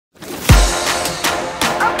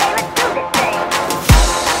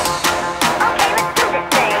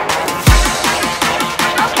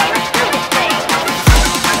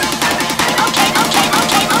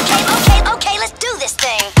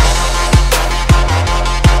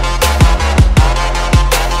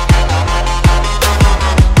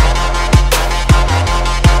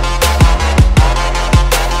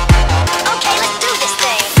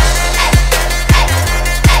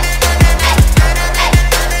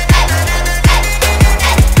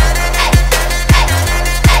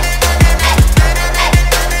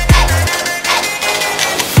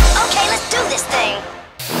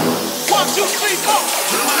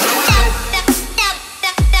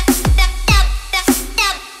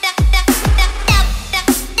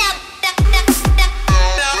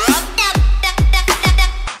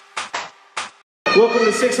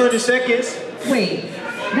600 seconds. Wait,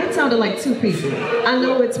 that sounded like 2 people. I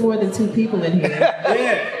know it's more than 2 people in here.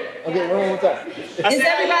 Yeah. Okay, one more time. Is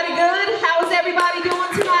everybody good? How is everybody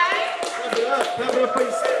doing tonight? Clap it up. Clap it up for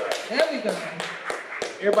yourself. There we go.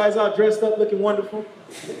 Everybody's all dressed up, looking wonderful. All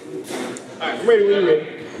right, I'm ready when you're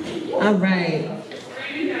ready. All right.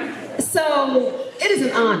 So, it is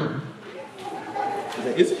an honor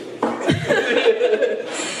Is it?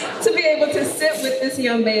 to be able to sit with this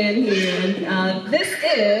young man here. This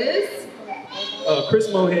is... Chris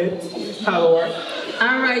Mohead, HYLO Art.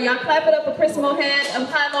 All right, y'all clap it up for Chris Mohead of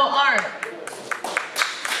HYLO Art.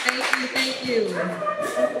 Thank you.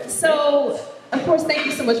 So, of course, thank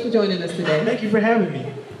you so much for joining us today. Thank you for having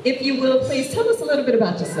me. If you will, please tell us a little bit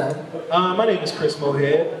about yourself. My name is Chris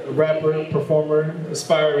Mohead, a rapper, performer,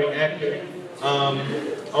 aspiring actor,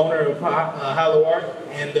 owner of HYLO Art,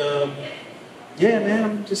 and yeah, man,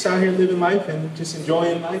 I'm just out here living life and just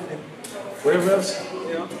enjoying life and whatever else,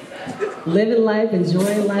 you know. Living life,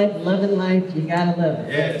 enjoying life, loving life, you gotta love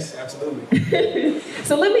it. Yes, absolutely.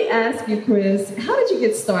 So let me ask you, Chris, how did you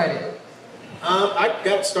get started? I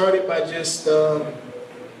got started by just,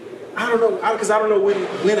 I don't know, because I don't know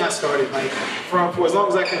when I started. Like, for as long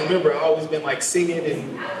as I can remember, I've always been like singing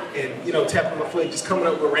and you know, tapping my foot, just coming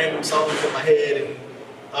up with random songs in my head. And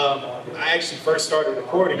I actually first started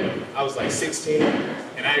recording. I was like 16,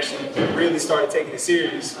 and I actually really started taking it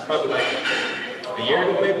serious probably like a year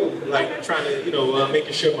ago, maybe. Like trying to, you know,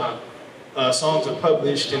 making sure my songs are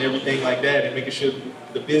published and everything like that, and making sure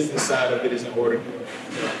the business side of it is in order.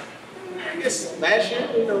 I guess last year,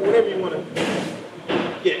 you know, whatever you want to.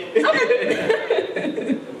 Yeah.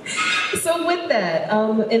 Okay. So with that,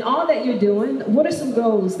 in all that you're doing, what are some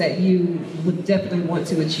goals that you would definitely want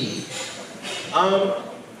to achieve?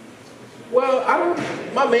 Well,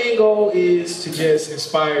 my main goal is to just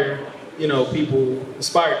inspire, you know, people,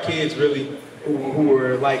 inspire kids really who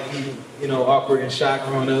were like me, you know, awkward and shy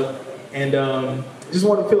growing up, and just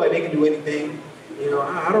want to feel like they can do anything. You know,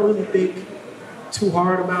 I don't really think too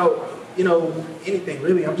hard about, you know, anything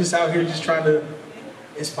really. I'm just out here just trying to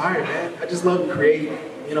inspire, man. I just love to create.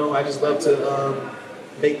 You know, I just love to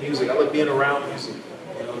make music. I love being around music.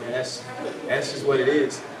 You know, and that's just what it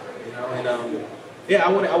is. You know, and yeah, I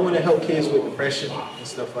want to help kids with depression and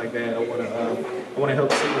stuff like that. I want to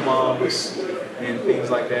help single moms and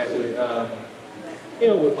things like that with you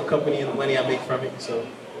know, with my company and the money I make from it. So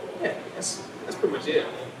yeah, that's pretty much it.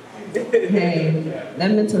 Hey,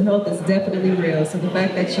 that mental health is definitely real. So the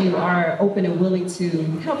fact that you are open and willing to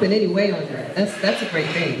help in any way on that, that's a great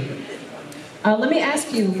thing. Let me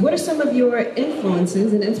ask you, what are some of your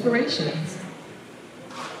influences and inspirations?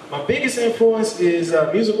 My biggest influence is,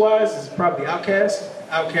 music-wise, is probably Outkast,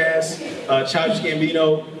 Childish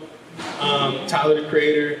Gambino, Tyler the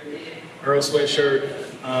Creator, Earl Sweatshirt.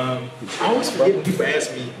 I always forget when people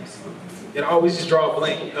ask me, and I always just draw a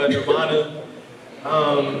blank. Nirvana.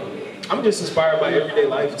 I'm just inspired by everyday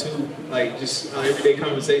life too, like just everyday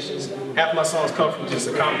conversations. Half my songs come from just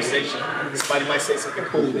a conversation. Somebody might say something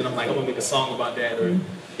cool, then I'm like, I'm gonna make a song about that, or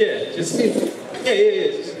yeah, just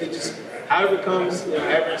it just however it comes, you know,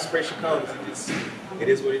 however inspiration comes, it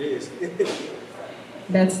is what it is.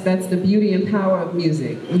 That's the beauty and power of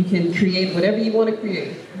music. You can create whatever you want to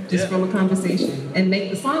create just from a conversation and make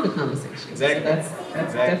the song a conversation. Exactly. So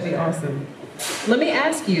that's definitely awesome. Let me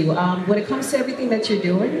ask you, when it comes to everything that you're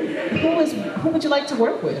doing, who would you like to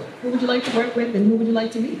work with? Who would you like to work with, and who would you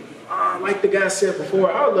like to meet? Like the guy said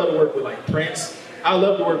before, I would love to work with like Prince. I would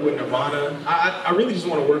love to work with Nirvana. I really just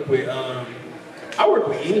want to work with. I work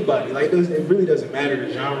with anybody. Like it really doesn't matter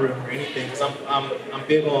the genre or anything. Cause I'm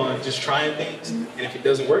big on just trying things, and if it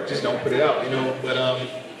doesn't work, just don't put it out. You know. But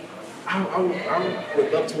I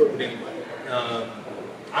would love to work with anybody.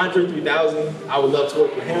 Andre 3000, I would love to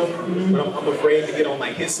work with him, but I'm afraid to get on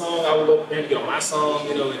like his song. I would love for him to get on my song,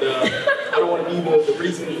 you know, and I don't want to be the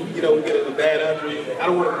reason, you know, we get a bad Andre. I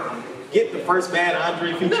don't want to get the first bad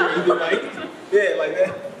Andre feature either, like, yeah, like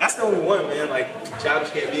that. That's the only one, man, like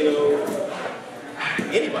Childish Gambino,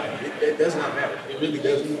 anybody, it does not matter, it really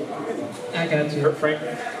doesn't. I got you. Kurt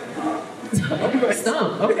Franklin.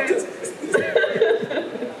 Stomp, okay.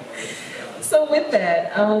 So with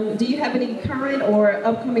that, do you have any current or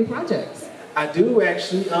upcoming projects? I do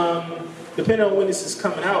actually. Depending on when this is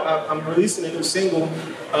coming out, I'm releasing a new single.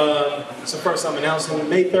 So first I'm announcing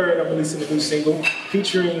May 3rd, I'm releasing a new single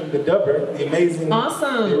featuring the Dubber, the amazing,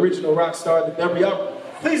 the original rock star, the Dubber. Y'all,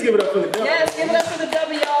 please give it up for the Dubber. Yes, give it up for the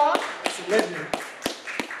Dubber, y'all. It's a legend.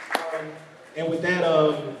 And with that,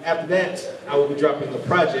 after that, I will be dropping a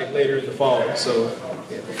project later in the fall. So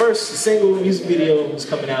yeah, the first single music video is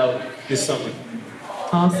coming out this summer.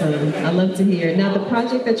 Awesome. I love to hear. Now, the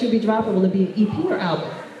project that you'll be dropping, will it be an EP or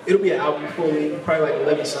album? It'll be an album fully, probably like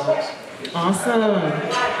 11 songs. Awesome.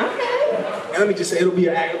 Okay. And let me just say, it'll be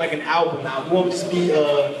like an album now. It won't just be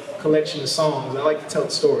a collection of songs. I like to tell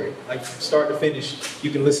the story. Like from start to finish,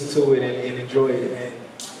 you can listen to it and enjoy it.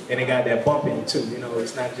 And it got that bump in it too. You know,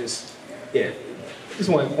 it's not just, yeah. Just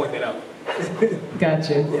wanted to point that out.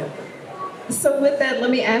 Gotcha. Yeah. So with that, let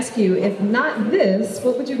me ask you, if not this,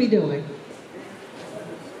 what would you be doing?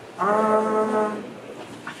 I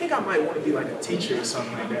think I might want to be like a teacher or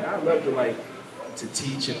something like that. I'd love to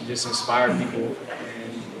teach and just inspire people.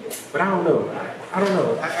 But I don't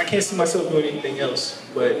know. I can't see myself doing anything else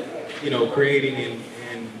but, you know, creating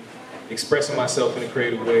and expressing myself in a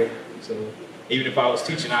creative way. So even if I was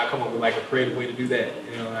teaching, I'd come up with like a creative way to do that.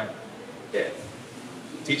 You know, yeah.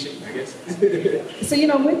 Teaching, I guess. So, you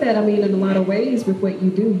know, with that, I mean, in a lot of ways, with what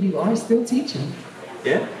you do, you are still teaching.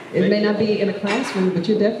 Yeah. It may not be in a classroom, but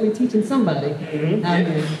you're definitely teaching somebody out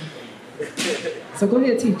here. So go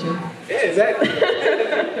ahead, teacher. Yeah, exactly.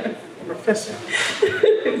 Professor.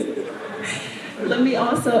 Let me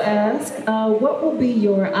also ask, what will be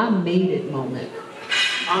your I made it moment?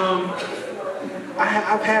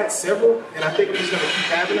 I've had several, and I think I'm just going to keep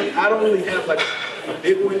having them. I don't really have like a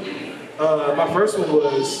big one. My first one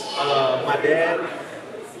was my dad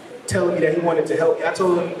telling me that he wanted to help me. I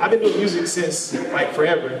told him, I've been doing music since like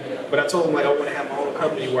forever, but I told him like I want to have my own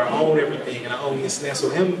company where I own everything and I own this and that. So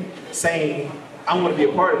him saying, I want to be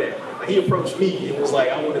a part of that. Like, he approached me and was like,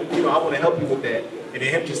 I want to help you with that. And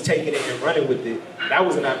then him just taking it and running with it. That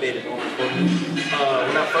was an I made it moment for me.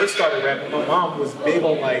 When I first started rapping, my mom was big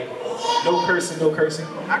on like, no cursing, no cursing.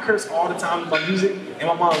 I curse all the time with my music, and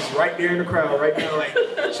my mom's right there in the crowd, right now, like,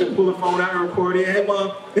 she'll pull the phone out and record it. Hey,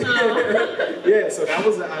 Mom. Yeah, so that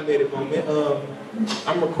was an I made it moment.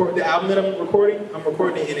 The album that I'm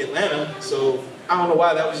recording it in Atlanta, so I don't know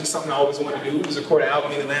why, that was just something I always wanted to do, was record an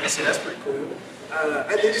album in Atlanta, so that's pretty cool.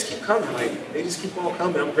 They just keep coming, like, they just keep on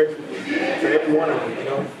coming. I'm grateful for every one of them, you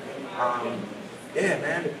know? Yeah,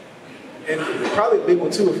 man. And probably a big one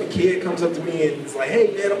too, if a kid comes up to me and is like,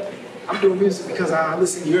 hey man, I'm doing music because I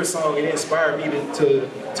listened to your song and it inspired me to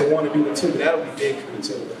want to do it too. That'll be big for me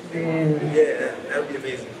too. Yeah, that'll be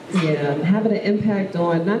amazing. Yeah, having an impact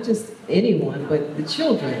on not just anyone, but the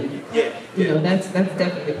children. Yeah. You know, that's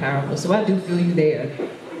definitely powerful. So I do feel you there.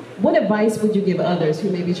 What advice would you give others who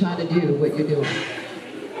may be trying to do what you're doing?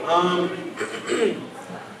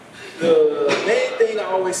 The main thing I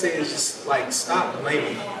always say is just like stop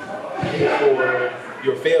blaming for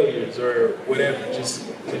your failures or whatever. Just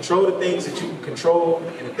control the things that you can control,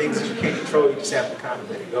 and the things that you can't control, you just have to kind of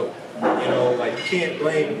let it go. You know, like you can't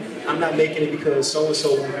blame, I'm not making it because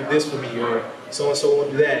so-and-so won't do this for me, or so-and-so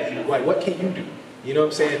won't do that. And like, what can you do? You know what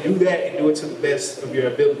I'm saying? Do that and do it to the best of your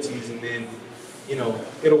abilities, and then, you know,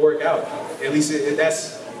 it'll work out. At least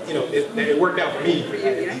it worked out for me,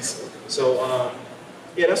 at least. So,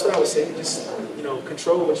 yeah, that's what I would say. Just, you know,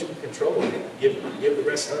 control what you can control and give the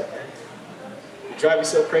rest up, man. You drive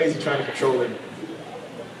yourself crazy trying to control it.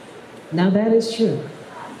 Now that is true.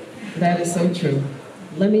 That is so true.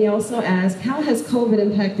 Let me also ask, how has COVID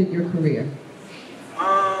impacted your career?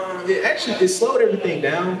 It slowed everything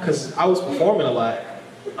down because I was performing a lot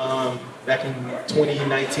back in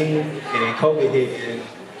 2019, and then COVID hit, and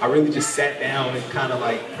I really just sat down and kind of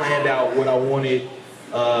like planned out what I wanted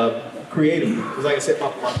creatively. Because like I said,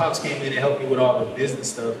 my pops came in and helped me with all the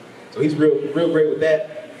business stuff, so he's real great with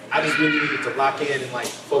that. I just really needed to lock in and like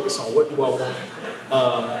focus on what do I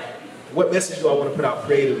want. What message do I want to put out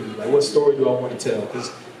creatively? Like, what story do I want to tell?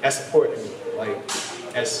 Because that's important to me. Like,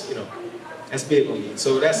 that's big on me.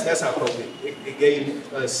 So that's how COVID, it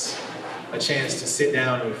gave us a chance to sit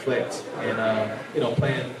down and reflect and, you know,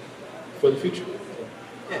 plan for the future.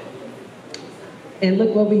 Yeah. And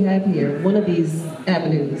look what we have here, one of these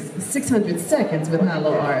avenues, 600 Seconds with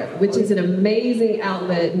HYLO Art, which is an amazing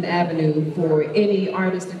outlet and avenue for any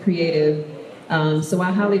artist or creative. So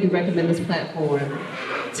I highly do recommend this platform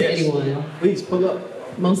to anyone. Please pull up.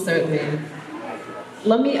 Most certainly.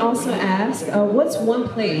 Let me also ask, what's one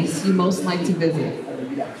place you most like to visit?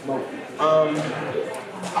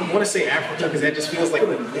 I want to say Africa because that just feels like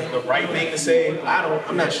the right thing to say.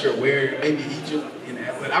 I'm not sure where. Maybe Egypt,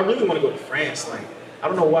 but I really want to go to France. Like, I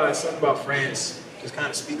don't know why. Something about France just kind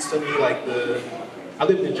of speaks to me. Like I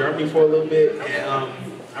lived in Germany for a little bit, and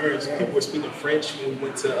I remember some people were speaking French when we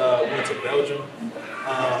went to Belgium.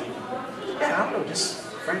 Yeah, I don't know, just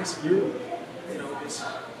France, Europe, you know, just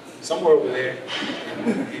somewhere over there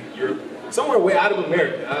in Europe, somewhere way out of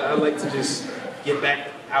America. I like to just get back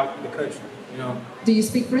out in the country, you know. Do you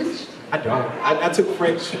speak French? I don't. I took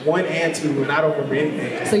French 1 and 2, and I don't remember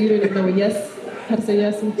anything. So you didn't know yes? How to say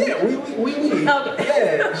yes? Yeah, oui.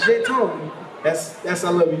 Okay. Yeah, je t'aime. That's I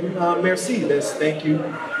love you. Merci. That's thank you.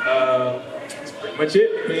 That's pretty much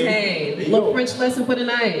it. Man. Hey, little French lesson for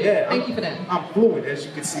tonight. Yeah, thank you for that. I'm fluent, as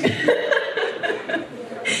you can see.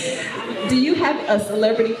 Do you have a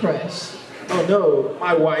celebrity crush? Oh no,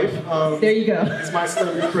 my wife. There you go. It's my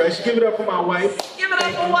celebrity crush. Give it up for my wife. Give it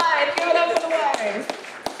up for the wife. Give it up for the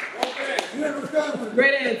wife.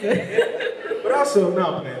 Great answer. But also,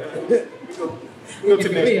 no, man. We'll go to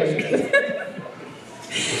the next question.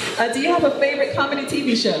 Do you have a favorite comedy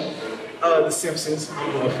TV show? The Simpsons.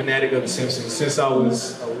 I'm a fanatic of The Simpsons. Since I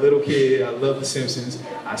was a little kid, I love The Simpsons.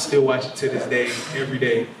 I still watch it to this day, every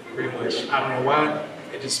day, pretty much. I don't know why.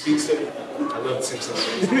 It just speaks to me. I love The Simpsons.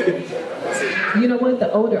 That's it. You know what?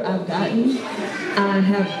 The older I've gotten, I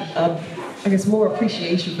have, I guess, more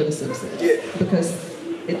appreciation for The Simpsons. Yeah. Because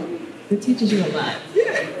it teaches you a lot.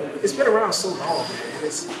 Yeah. It's been around so long, man.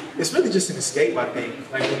 It's really just an escape, I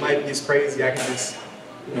think. Like, when life gets crazy, I can just,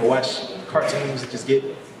 watch cartoons and just get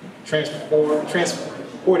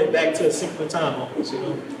transported back to a simpler time almost,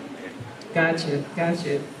 Gotcha.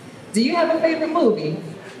 Do you have a favorite movie?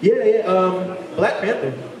 Yeah. Black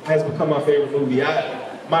Panther has become my favorite movie.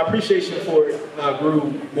 My appreciation for it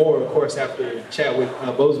grew more, of course, after Chadwick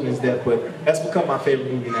Boseman's death, but that's become my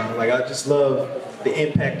favorite movie now. Like, I just love the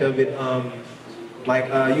impact of it.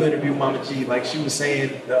 You interviewed Mama G, like she was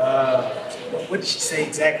saying, what did she say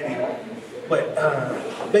exactly? But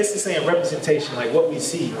basically saying representation, like what we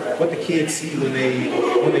see, what the kids see when they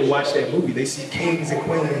watch that movie. They see kings and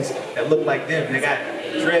queens that look like them. They got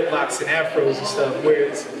dreadlocks and afros and stuff,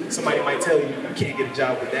 whereas somebody might tell you, you can't get a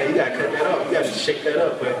job with that. You gotta cut that off. You gotta shake that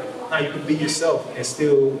up. But now you can be yourself and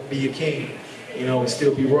still be a king, and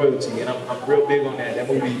still be royalty. And I'm real big on that. That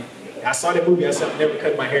movie, I saw that movie, I said, I'm never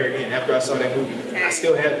cutting my hair again after I saw that movie. I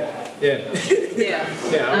still have it. Yeah.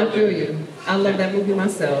 I feel you. I love that movie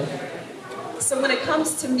myself. So when it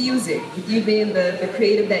comes to music, you being the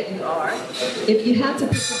creative that you are, if you had to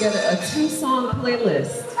put together a 2-song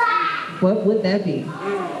playlist, what would that be?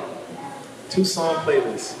 2-song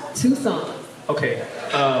playlist. 2 songs. Okay.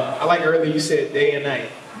 I like earlier you said day and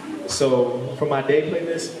night. So for my day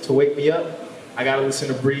playlist, to wake me up, I gotta listen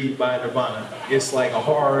to Breathe by Nirvana. It's like a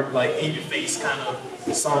hard, like in your face kind of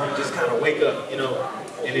song, you just kind of wake up, And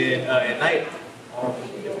then at night,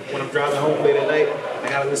 when I'm driving home late at night, I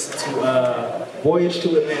gotta listen to Voyage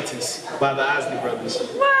to Atlantis by the Isley Brothers.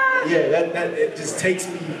 What? Yeah, that it just takes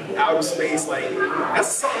me out of space. Like, that's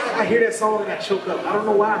a song, I hear that song and I choke up. I don't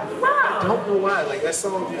know why. Wow. I don't know why. Like, that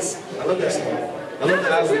song just, I love that song. I love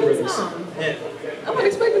the Isley Brothers. Yeah. I wasn't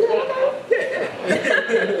expecting that. Yeah.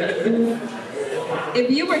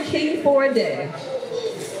 If you were king for a day,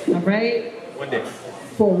 all right? One day.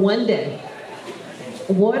 For one day,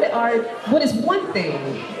 what is one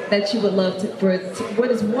thing that you would love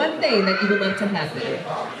what is one thing that you would love to happen?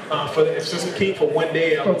 If since I'm king for one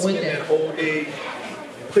day, I would spend that whole day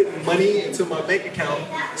putting money into my bank account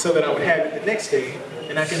so that I would have it the next day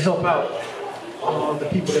and I can help out all the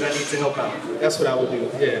people that I need to help out. That's what I would do.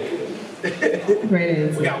 Yeah. Great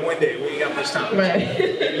answer. We got one day. We ain't got much time. Right.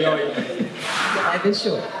 Life is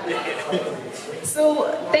short. So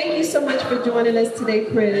thank you so much for joining us today,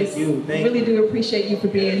 Chris. Thank you. I really do appreciate you for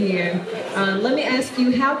being here. Let me ask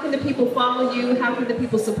you, how can the people follow you? How can the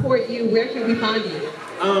people support you? Where can we find you?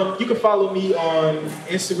 You can follow me on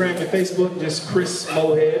Instagram and Facebook, just Chris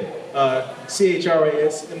Mohead,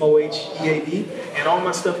 ChrisMohead, and all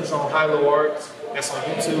my stuff is on HYLO Art. That's on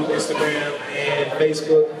YouTube, Instagram, and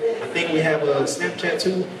Facebook. I think we have a Snapchat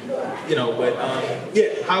too,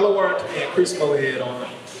 HYLO Art and Chris Mohead on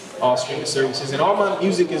all streaming services, and all my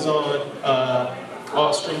music is on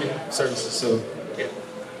all streaming services. So, yeah,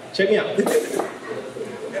 check me out.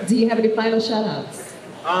 Do you have any final shout-outs?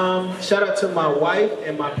 Shout out to my wife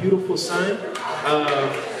and my beautiful son.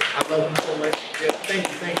 I love them so much. Yeah, thank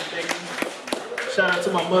you. Shout out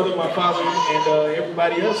to my mother, my father, and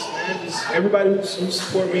everybody else, man. Just everybody who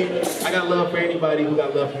support me. I got love for anybody who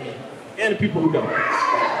got love for me, and the people who don't.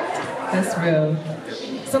 That's real.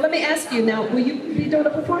 So let me ask you now, will you be doing a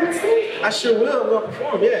performance soon? I sure will. I'm gonna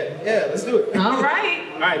perform. Yeah, let's do it. All right.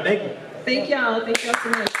 All right, thank you. Thank y'all so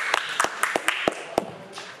much.